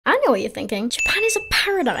know what you're thinking. Japan is a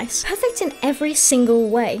paradise, perfect in every single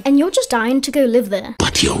way, and you're just dying to go live there.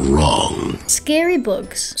 But you're wrong. Scary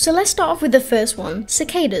bugs. So let's start off with the first one,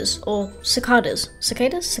 cicadas or cicadas.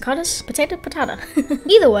 Cicadas? Cicadas? Potato? Patata.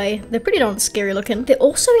 Either way, they're pretty darn scary looking. They're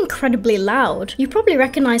also incredibly loud. You probably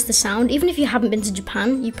recognize the sound, even if you haven't been to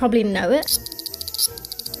Japan, you probably know it.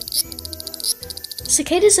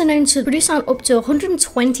 Cicadas are known to produce sound up to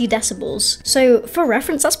 120 decibels. So for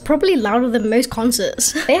reference, that's probably louder than most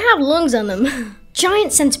concerts. They have lungs on them.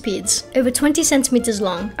 Giant centipedes, over 20 centimeters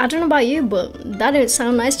long. I don't know about you, but that don't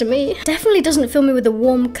sound nice to me. Definitely doesn't fill me with a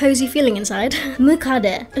warm, cozy feeling inside.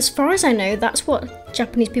 Mukade. As far as I know, that's what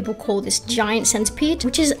Japanese people call this giant centipede,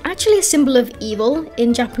 which is actually a symbol of evil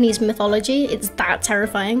in Japanese mythology. It's that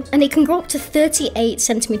terrifying. And it can grow up to 38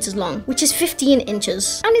 centimeters long, which is 15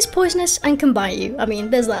 inches. And it's poisonous and can bite you. I mean,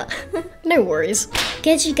 there's that. No worries.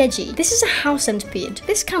 Geji geji. This is a house centipede.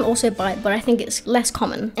 This can also bite, but I think it's less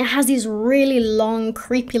common. It has these really long,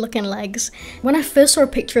 creepy looking legs. When I first saw a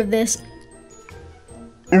picture of this,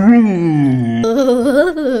 how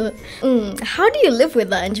do you live with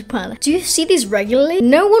that in Japan? Do you see these regularly?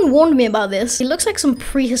 No one warned me about this. It looks like some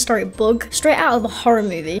prehistoric bug straight out of a horror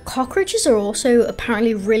movie. Cockroaches are also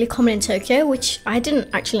apparently really common in Tokyo, which I didn't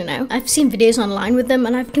actually know. I've seen videos online with them,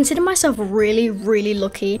 and I've considered myself really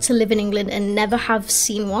lucky to live in England and never have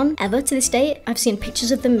seen one ever to this date. I've seen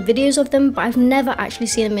pictures of them, videos of them, but I've never actually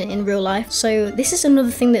seen them in real life. So this is another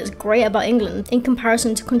thing that's great about England in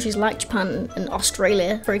comparison to countries like Japan and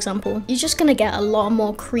Australia, for example. You're just gonna get a lot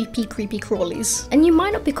more creepy crawlies, and you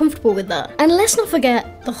might not be comfortable with that. And let's not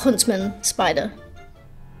forget the huntsman spider.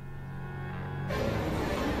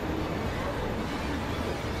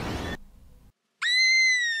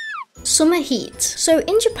 Summer heat. So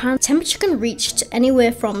in Japan, temperature can reach to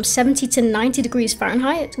anywhere from 70 to 90 degrees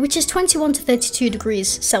Fahrenheit, which is 21 to 32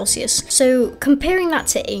 degrees Celsius. So comparing that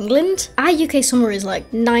to England, our UK summer is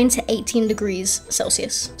like 9 to 18 degrees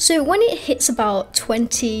Celsius. So when it hits about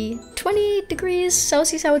 20 degrees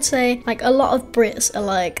Celsius, I would say, like a lot of Brits are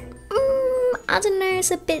like, I don't know,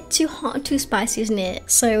 it's a bit too hot, too spicy, isn't it?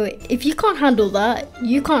 So if you can't handle that,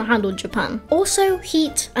 you can't handle Japan. Also,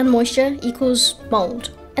 heat and moisture equals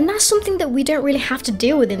mold. And that's something that we don't really have to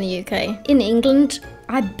deal with in the UK. In England,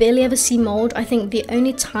 I barely ever see mold. I think the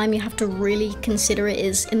only time you have to really consider it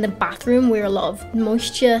is in the bathroom, where a lot of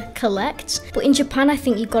moisture collects. But in Japan, I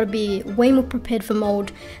think you've got to be way more prepared for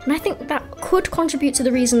mold. And I think that could contribute to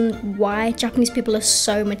the reason why Japanese people are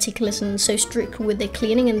so meticulous and so strict with their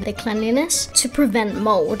cleaning and their cleanliness to prevent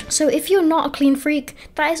mold. So if you're not a clean freak,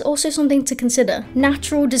 that is also something to consider.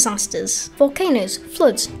 Natural disasters, volcanoes,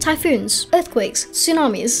 floods, typhoons, earthquakes,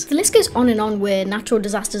 tsunamis. The list goes on and on where natural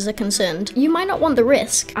disasters are concerned. You might not want the risk.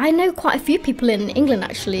 I know quite a few people in England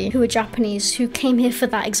actually who are Japanese who came here for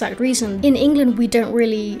that exact reason. In England, we don't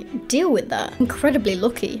really deal with that. Incredibly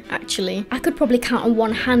lucky, actually. I could probably count on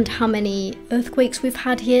one hand how many earthquakes we've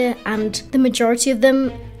had here, and the majority of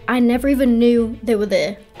them, I never even knew they were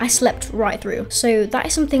there. I slept right through. So that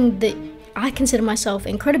is something that I consider myself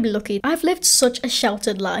incredibly lucky. I've lived such a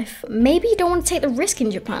sheltered life. Maybe you don't want to take the risk in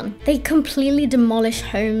Japan. They completely demolish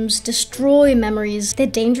homes, destroy memories. They're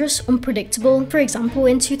dangerous, unpredictable. For example,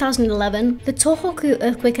 in 2011, the Tohoku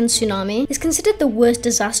earthquake and tsunami is considered the worst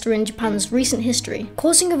disaster in Japan's recent history,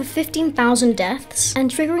 causing over 15,000 deaths and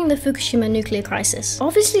triggering the Fukushima nuclear crisis.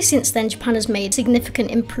 Obviously, since then, Japan has made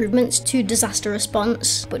significant improvements to disaster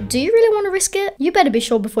response, but do you really want to risk it? You better be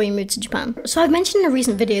sure before you move to Japan. So I've mentioned in a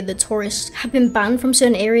recent video that tourists have been banned from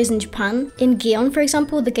certain areas in Japan. In Gion, for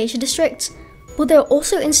example, the geisha district. But there are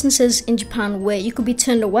also instances in Japan where you could be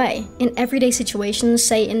turned away. In everyday situations,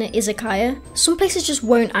 say in an izakaya, some places just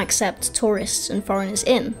won't accept tourists and foreigners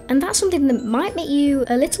in. And that's something that might make you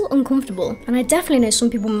a little uncomfortable. And I definitely know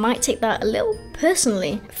some people might take that a little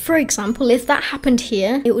personally. For example, if that happened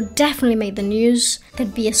here, it would definitely make the news.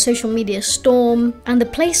 There'd be a social media storm, and the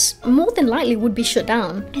place more than likely would be shut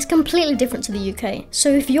down. It's completely different to the UK. So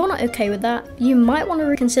if you're not okay with that, you might want to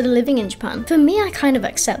reconsider living in Japan. For me, I kind of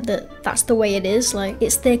accept that that's the way it is. Like,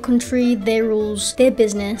 it's their country, their rules, their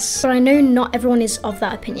business. But I know not everyone is of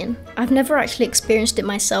that opinion. I've never actually experienced it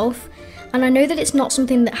myself, and I know that it's not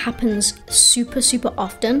something that happens super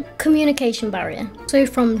often. Communication barrier. So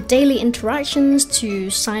from daily interactions to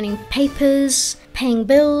signing papers, paying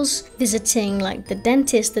bills, visiting like the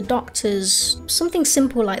dentist, the doctors, something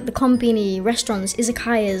simple like the konbini, restaurants,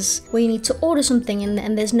 izakayas, where you need to order something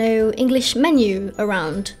and there's no English menu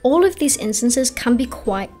around. All of these instances can be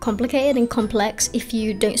quite complicated and complex if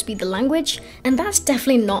you don't speak the language, and that's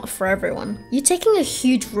definitely not for everyone. You're taking a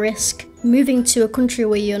huge risk moving to a country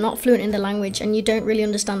where you're not fluent in the language and you don't really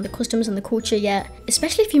understand the customs and the culture yet,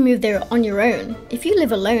 especially if you move there on your own. If you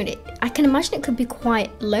live alone, I can imagine it could be quite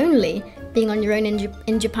lonely being on your own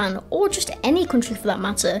in Japan, or just any country for that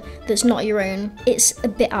matter that's not your own. It's a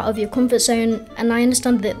bit out of your comfort zone, and I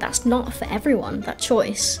understand that that's not for everyone, that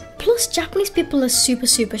choice. Plus, Japanese people are super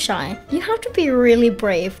shy. You have to be really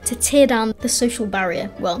brave to tear down the social barrier.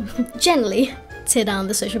 Well, gently tear down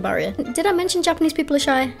the social barrier. Did I mention Japanese people are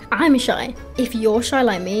shy? I'm shy. If you're shy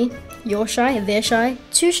like me, you're shy, they're shy.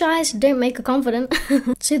 Two shies don't make a confident.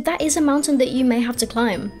 So that is a mountain that you may have to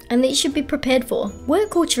climb, and that you should be prepared for. Work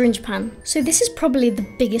culture in Japan. So this is probably the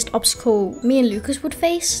biggest obstacle me and Lucas would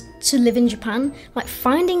face to live in Japan, like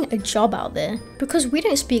finding a job out there, because we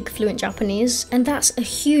don't speak fluent Japanese, and that's a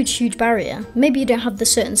huge barrier. Maybe you don't have the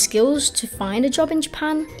certain skills to find a job in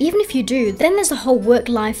Japan. Even if you do, then there's the whole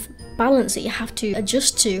work-life balance that you have to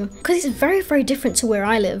adjust to, because it's very different to where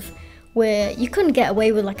I live, where you couldn't get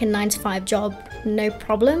away with like a 9-to-5 job, no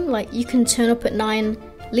problem. Like you can turn up at 9,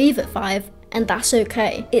 leave at 5, and that's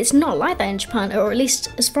okay. It's not like that in Japan, or at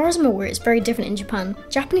least as far as I'm aware, it's very different in Japan.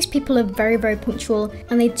 Japanese people are very punctual,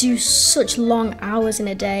 and they do such long hours in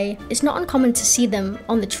a day. It's not uncommon to see them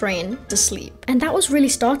on the train to sleep. And that was really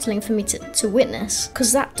startling for me to witness,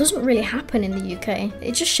 because that doesn't really happen in the UK.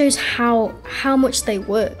 It just shows how much they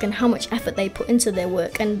work and how much effort they put into their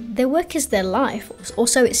work, and their work is their life, or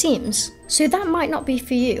so it seems. So that might not be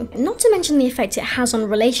for you. Not to mention the effect it has on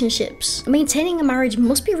relationships. Maintaining a marriage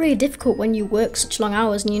must be really difficult when you work such long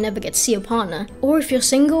hours and you never get to see your partner. Or if you're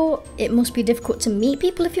single, it must be difficult to meet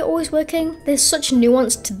people if you're always working. There's such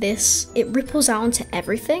nuance to this. It ripples out onto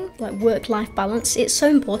everything, like work-life balance. It's so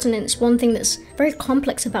important, and it's one thing that's very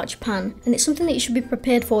complex about Japan, and it's something that you should be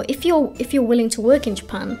prepared for if you're willing to work in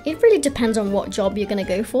Japan. It really depends on what job you're gonna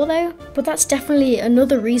go for though, but that's definitely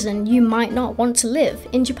another reason you might not want to live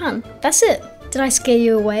in Japan. That's it. Did I scare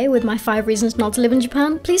you away with my 5 reasons not to live in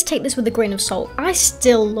Japan? Please take this with a grain of salt. I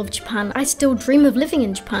still love Japan. I still dream of living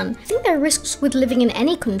in Japan. I think there are risks with living in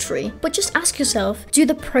any country, but just ask yourself, do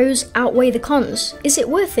the pros outweigh the cons? Is it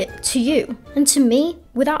worth it to you? And to me,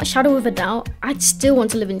 without a shadow of a doubt, I'd still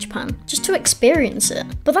want to live in Japan, just to experience it.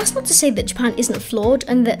 But that's not to say that Japan isn't flawed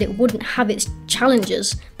and that it wouldn't have its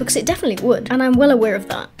challenges, because it definitely would, and I'm well aware of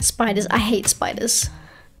that. Spiders, I hate spiders.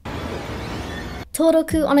 登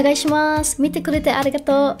録お願いします。見てくれてありが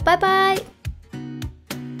とう。バイバイ。